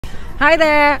Hi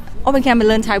there. Open camera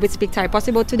learn Thai with speak Thai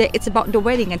possible today. It's about the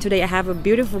wedding and today I have a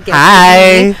beautiful guest.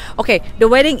 Hi. Okay, the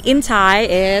wedding in Thai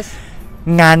is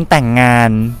งานแต่งงา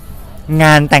นง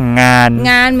านแต่งงาน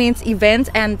Ngan means event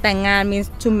and แต่งงาน means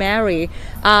to marry.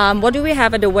 What do we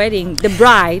have at the wedding? The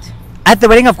bride. At the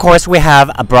wedding, of course, we have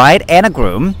a bride and a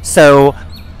groom. So,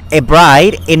 a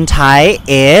bride in Thai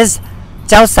is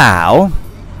เจ้าสาว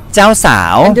เจ้าสา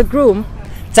ว And the groom.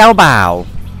 เจ้าบ่าว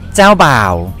เจ้าบ่า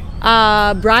ว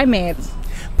Bridesmaid.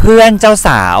 เพื่อนเจ้าส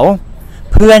าว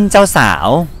เพื่อนเจ้าสาว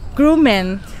Groomsman.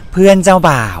 เพื่อนเจ้า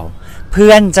บ่าวเพื่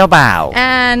อนเจ้าบ่าว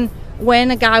And when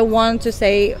a guy wants to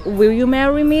say, "Will you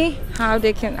marry me?" How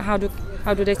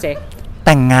do they say? แ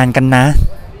ต่งงานกันนะ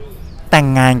แต่ง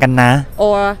งานกันนะ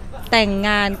Or แต่งง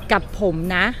านกับผม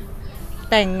นะ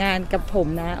แต่งงานกับผม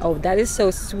นะ Oh, that is so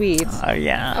sweet. Oh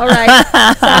yeah. All right.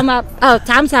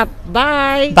 Time's up.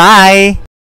 Bye. Bye.